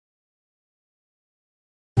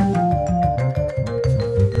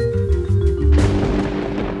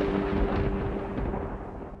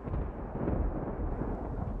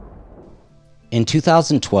In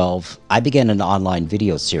 2012, I began an online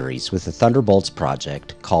video series with the Thunderbolts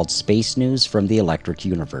project called Space News from the Electric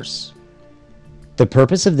Universe. The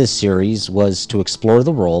purpose of this series was to explore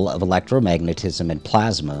the role of electromagnetism and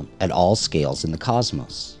plasma at all scales in the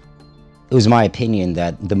cosmos. It was my opinion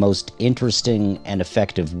that the most interesting and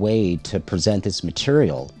effective way to present this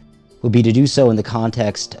material would be to do so in the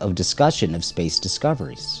context of discussion of space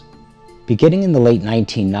discoveries. Beginning in the late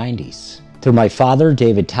 1990s, through my father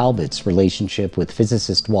David Talbott's relationship with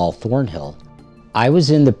physicist Wal Thornhill, I was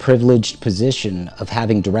in the privileged position of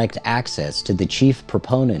having direct access to the chief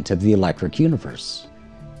proponent of the electric universe.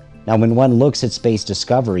 Now, when one looks at space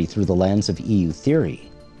discovery through the lens of EU theory,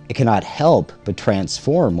 it cannot help but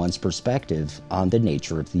transform one's perspective on the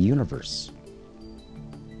nature of the universe.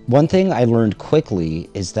 One thing I learned quickly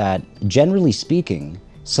is that, generally speaking,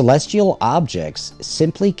 celestial objects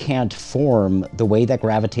simply can't form the way that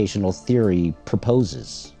gravitational theory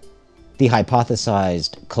proposes. The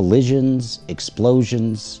hypothesized collisions,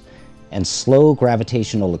 explosions, and slow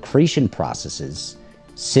gravitational accretion processes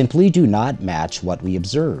simply do not match what we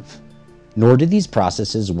observe, nor do these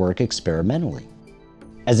processes work experimentally.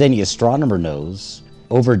 As any astronomer knows,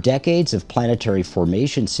 over decades of planetary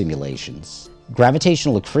formation simulations,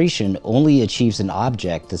 gravitational accretion only achieves an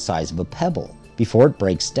object the size of a pebble before it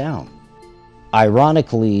breaks down.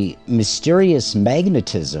 Ironically, mysterious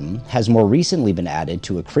magnetism has more recently been added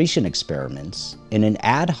to accretion experiments in an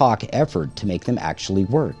ad hoc effort to make them actually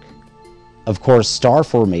work. Of course, star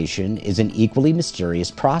formation is an equally mysterious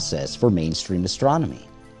process for mainstream astronomy.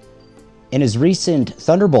 In his recent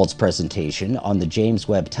Thunderbolts presentation on the James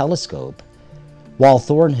Webb Telescope, Wal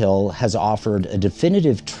Thornhill has offered a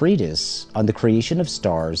definitive treatise on the creation of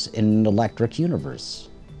stars in an electric universe.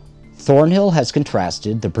 Thornhill has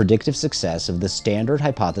contrasted the predictive success of the standard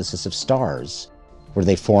hypothesis of stars, where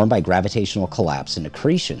they form by gravitational collapse and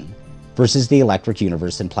accretion, versus the electric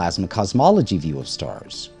universe and plasma cosmology view of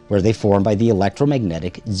stars, where they form by the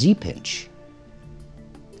electromagnetic Z-pinch.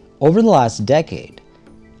 Over the last decade,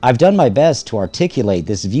 I've done my best to articulate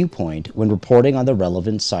this viewpoint when reporting on the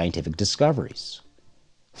relevant scientific discoveries.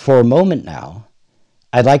 For a moment now,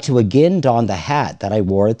 I'd like to again don the hat that I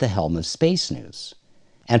wore at the helm of Space News,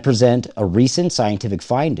 and present a recent scientific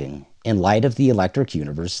finding in light of the electric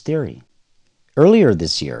universe theory. Earlier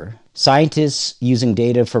this year, scientists using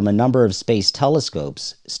data from a number of space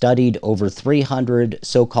telescopes studied over 300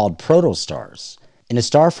 so-called protostars in a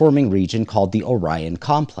star-forming region called the Orion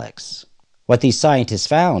Complex. What these scientists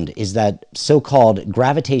found is that so-called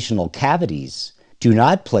gravitational cavities do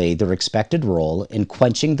not play their expected role in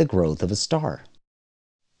quenching the growth of a star.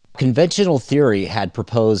 Conventional theory had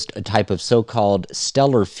proposed a type of so-called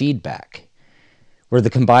stellar feedback, where the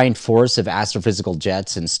combined force of astrophysical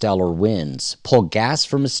jets and stellar winds pull gas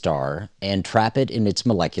from a star and trap it in its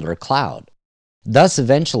molecular cloud, thus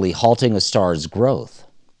eventually halting a star's growth.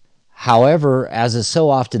 However, as is so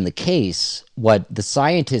often the case, what the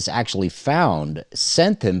scientists actually found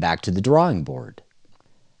sent them back to the drawing board.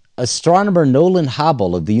 Astronomer Nolan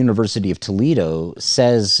Habel of the University of Toledo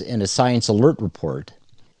says in a Science Alert report,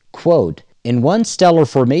 quote, "In one stellar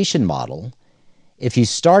formation model, if you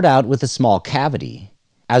start out with a small cavity,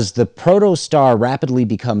 as the protostar rapidly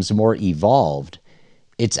becomes more evolved,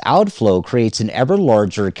 its outflow creates an ever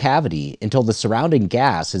larger cavity until the surrounding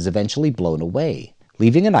gas is eventually blown away,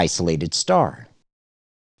 leaving an isolated star.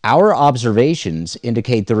 Our observations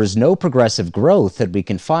indicate there is no progressive growth that we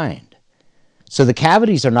can find. So the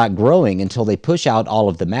cavities are not growing until they push out all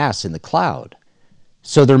of the mass in the cloud.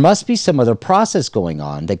 So there must be some other process going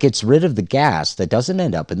on that gets rid of the gas that doesn't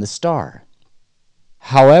end up in the star."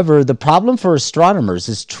 However, the problem for astronomers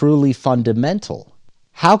is truly fundamental.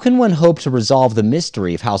 How can one hope to resolve the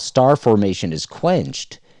mystery of how star formation is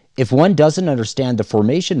quenched if one doesn't understand the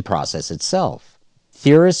formation process itself?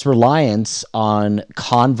 Theorists' reliance on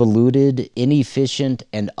convoluted, inefficient,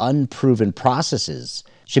 and unproven processes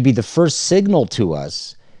should be the first signal to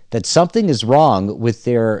us that something is wrong with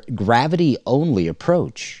their gravity-only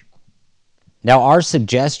approach. Now, our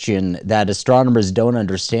suggestion that astronomers don't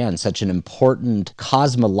understand such an important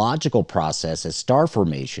cosmological process as star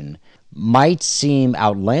formation might seem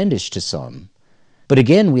outlandish to some, but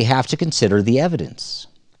again, we have to consider the evidence.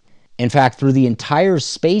 In fact, through the entire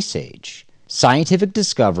space age, scientific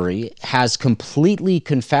discovery has completely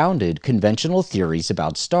confounded conventional theories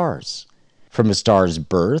about stars, from a star's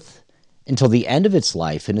birth until the end of its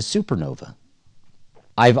life in a supernova.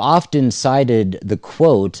 I've often cited the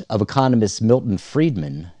quote of economist Milton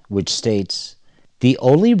Friedman, which states, "The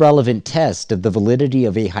only relevant test of the validity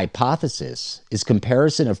of a hypothesis is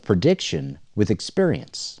comparison of prediction with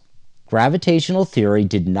experience." gravitational theory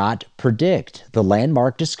did not predict the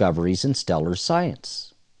landmark discoveries in stellar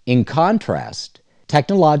science. In contrast,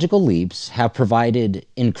 technological leaps have provided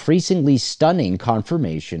increasingly stunning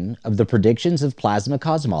confirmation of the predictions of plasma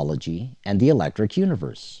cosmology and the electric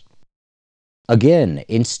universe. Again,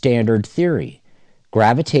 in standard theory,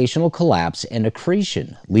 gravitational collapse and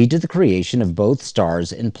accretion lead to the creation of both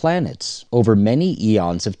stars and planets over many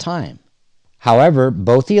eons of time. However,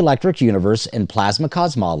 both the electric universe and plasma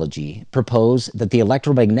cosmology propose that the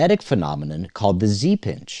electromagnetic phenomenon called the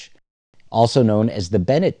Z-pinch, also known as the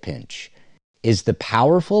Bennett pinch, is the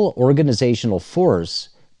powerful organizational force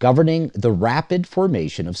governing the rapid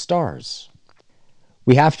formation of stars.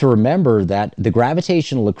 We have to remember that the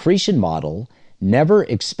gravitational accretion model never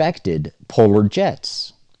expected polar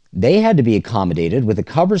jets. They had to be accommodated with a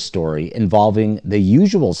cover story involving the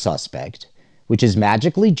usual suspect, which is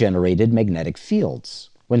magically generated magnetic fields,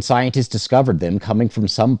 when scientists discovered them coming from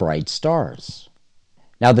some bright stars.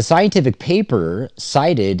 Now, the scientific paper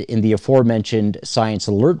cited in the aforementioned Science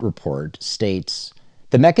Alert report states,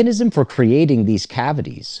 the mechanism for creating these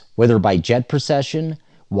cavities, whether by jet precession,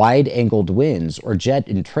 wide-angled winds, or jet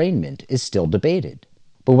entrainment, is still debated.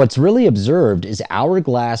 But what's really observed is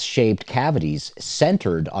hourglass-shaped cavities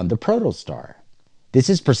centered on the protostar. This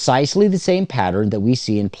is precisely the same pattern that we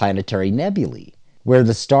see in planetary nebulae, where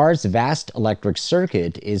the star's vast electric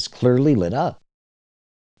circuit is clearly lit up.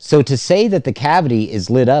 So to say that the cavity is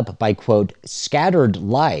lit up by, quote, scattered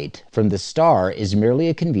light from the star is merely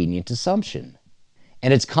a convenient assumption.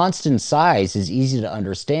 And its constant size is easy to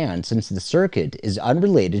understand since the circuit is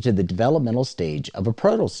unrelated to the developmental stage of a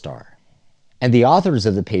protostar. And the authors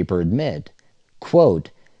of the paper admit,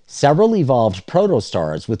 quote, several evolved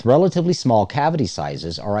protostars with relatively small cavity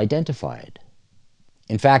sizes are identified.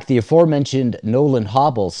 In fact, the aforementioned Nolan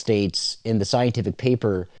Hobble states in the scientific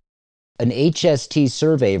paper, an HST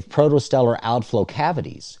survey of protostellar outflow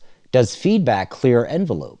cavities does feedback clear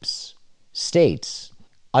envelopes, states,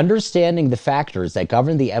 understanding the factors that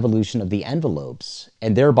govern the evolution of the envelopes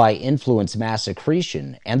and thereby influence mass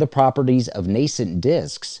accretion and the properties of nascent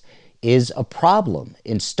disks is a problem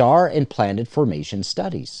in star and planet formation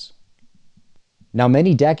studies. Now,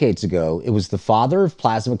 many decades ago, it was the father of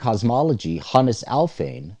plasma cosmology,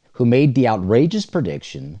 Alfvén, who made the outrageous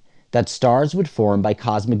prediction that stars would form by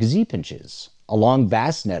cosmic Z-pinches along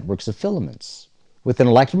vast networks of filaments, with an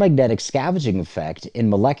electromagnetic scavenging effect in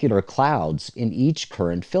molecular clouds in each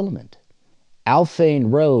current filament.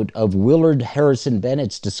 Alfvén wrote of Willard Harrison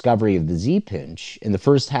Bennett's discovery of the Z-pinch in the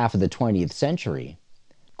first half of the 20th century,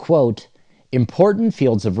 quote, important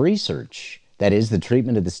fields of research, that is, the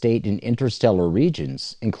treatment of the state in interstellar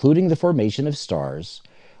regions, including the formation of stars,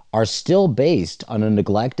 are still based on a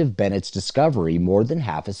neglect of Bennett's discovery more than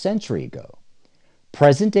half a century ago.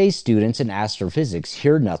 Present-day students in astrophysics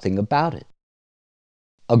hear nothing about it.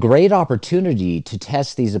 A great opportunity to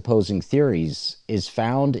test these opposing theories is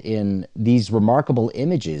found in these remarkable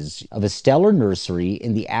images of a stellar nursery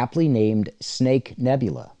in the aptly named Snake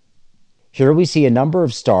Nebula. Here we see a number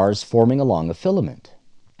of stars forming along a filament,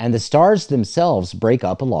 and the stars themselves break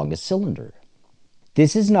up along a cylinder.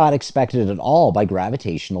 This is not expected at all by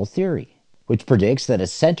gravitational theory, which predicts that a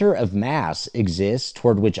center of mass exists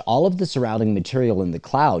toward which all of the surrounding material in the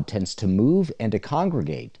cloud tends to move and to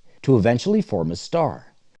congregate to eventually form a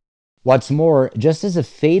star. What's more, just as a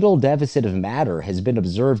fatal deficit of matter has been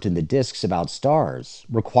observed in the disks about stars,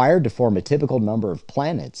 required to form a typical number of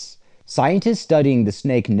planets, scientists studying the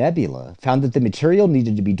Snake Nebula found that the material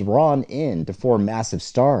needed to be drawn in to form massive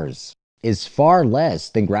stars is far less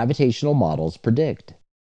than gravitational models predict.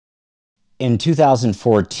 In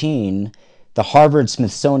 2014, the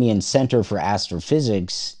Harvard-Smithsonian Center for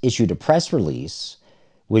Astrophysics issued a press release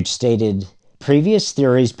which stated, previous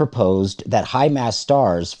theories proposed that high-mass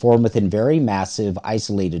stars form within very massive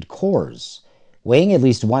isolated cores, weighing at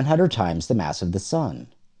least 100 times the mass of the Sun.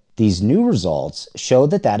 These new results show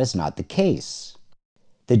that that is not the case.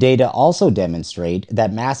 The data also demonstrate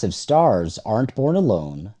that massive stars aren't born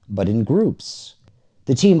alone, but in groups.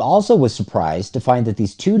 The team also was surprised to find that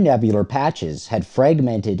these two nebular patches had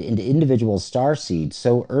fragmented into individual star seeds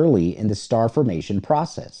so early in the star formation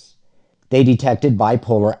process. They detected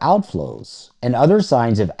bipolar outflows and other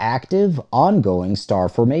signs of active, ongoing star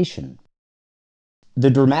formation.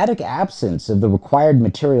 The dramatic absence of the required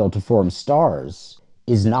material to form stars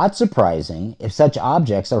is not surprising if such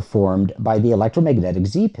objects are formed by the electromagnetic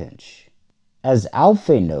Z-pinch. As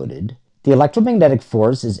Alfvén noted, the electromagnetic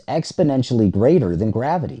force is exponentially greater than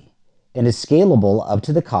gravity and is scalable up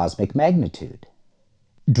to the cosmic magnitude.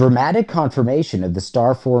 Dramatic confirmation of the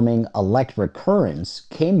star-forming electric currents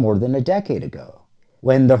came more than a decade ago,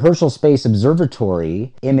 when the Herschel Space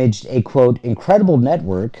Observatory imaged a, quote, incredible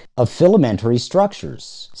network of filamentary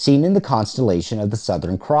structures seen in the constellation of the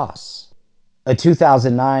Southern Cross. A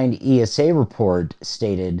 2009 ESA report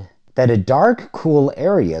stated that a dark, cool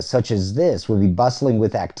area such as this would be bustling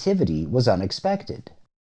with activity was unexpected.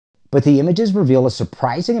 But the images reveal a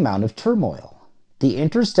surprising amount of turmoil. The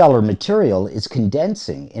interstellar material is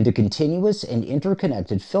condensing into continuous and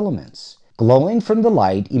interconnected filaments, glowing from the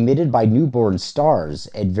light emitted by newborn stars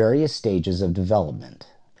at various stages of development.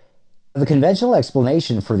 The conventional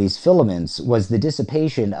explanation for these filaments was the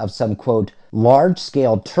dissipation of some, quote,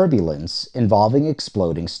 large-scale turbulence involving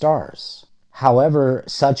exploding stars. However,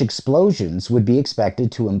 such explosions would be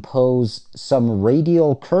expected to impose some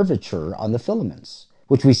radial curvature on the filaments,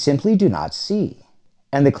 which we simply do not see.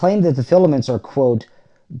 And the claim that the filaments are, quote,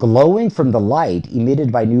 glowing from the light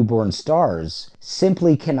emitted by newborn stars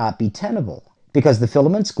simply cannot be tenable, because the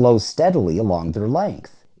filaments glow steadily along their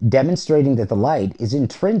length, demonstrating that the light is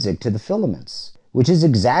intrinsic to the filaments, which is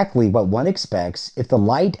exactly what one expects if the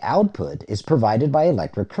light output is provided by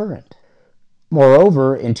electric current.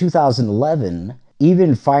 Moreover, in 2011,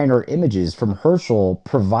 even finer images from Herschel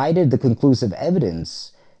provided the conclusive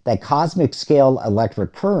evidence that cosmic-scale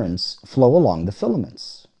electric currents flow along the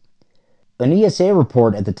filaments. An ESA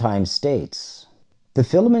report at the time states, "The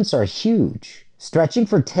filaments are huge, stretching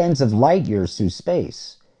for tens of light years through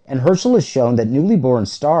space, and Herschel has shown that newly born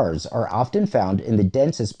stars are often found in the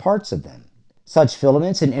densest parts of them. Such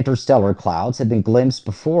filaments in interstellar clouds have been glimpsed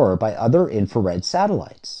before by other infrared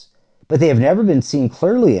satellites, but they have never been seen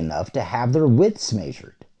clearly enough to have their widths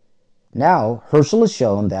measured. Now, Herschel has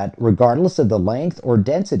shown that, regardless of the length or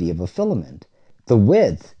density of a filament, the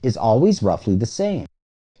width is always roughly the same."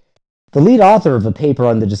 The lead author of a paper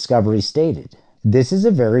on the discovery stated, "This is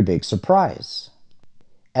a very big surprise."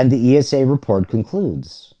 And the ESA report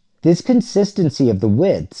concludes, "This consistency of the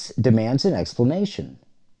widths demands an explanation.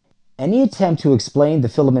 Any attempt to explain the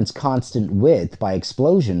filament's constant width by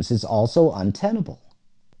explosions is also untenable.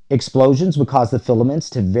 Explosions would cause the filaments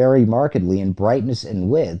to vary markedly in brightness and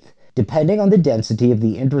width depending on the density of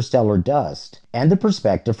the interstellar dust and the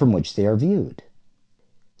perspective from which they are viewed."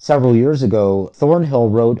 Several years ago, Thornhill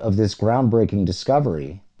wrote of this groundbreaking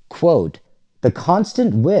discovery, quote, "The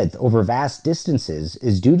constant width over vast distances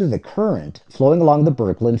is due to the current flowing along the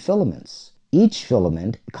Birkeland filaments, each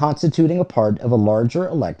filament constituting a part of a larger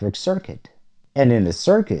electric circuit. And in a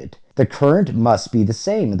circuit, the current must be the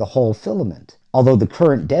same in the whole filament, although the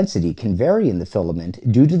current density can vary in the filament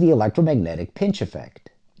due to the electromagnetic pinch effect."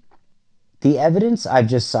 The evidence I've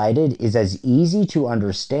just cited is as easy to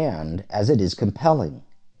understand as it is compelling.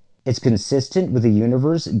 It's consistent with a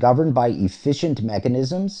universe governed by efficient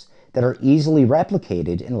mechanisms that are easily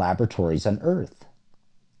replicated in laboratories on Earth.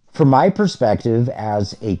 From my perspective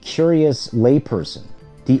as a curious layperson,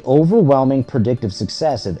 the overwhelming predictive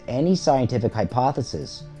success of any scientific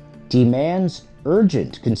hypothesis demands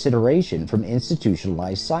urgent consideration from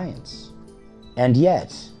institutionalized science. And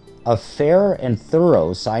yet, a fair and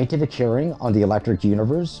thorough scientific hearing on the electric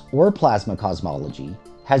universe or plasma cosmology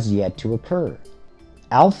has yet to occur.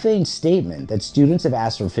 Alfvén's statement that students of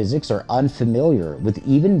astrophysics are unfamiliar with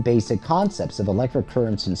even basic concepts of electric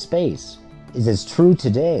currents in space is as true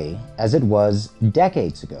today as it was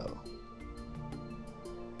decades ago.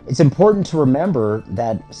 It's important to remember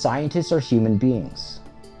that scientists are human beings,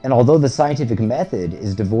 and although the scientific method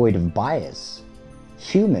is devoid of bias,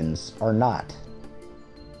 humans are not.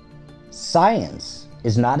 Science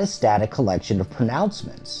is not a static collection of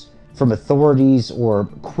pronouncements from authorities or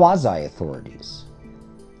quasi-authorities,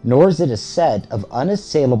 nor is it a set of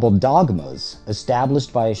unassailable dogmas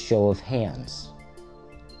established by a show of hands.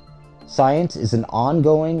 Science is an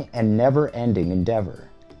ongoing and never-ending endeavor,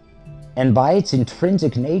 and by its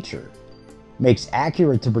intrinsic nature, makes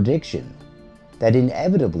accurate the prediction that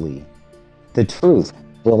inevitably the truth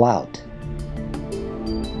will out.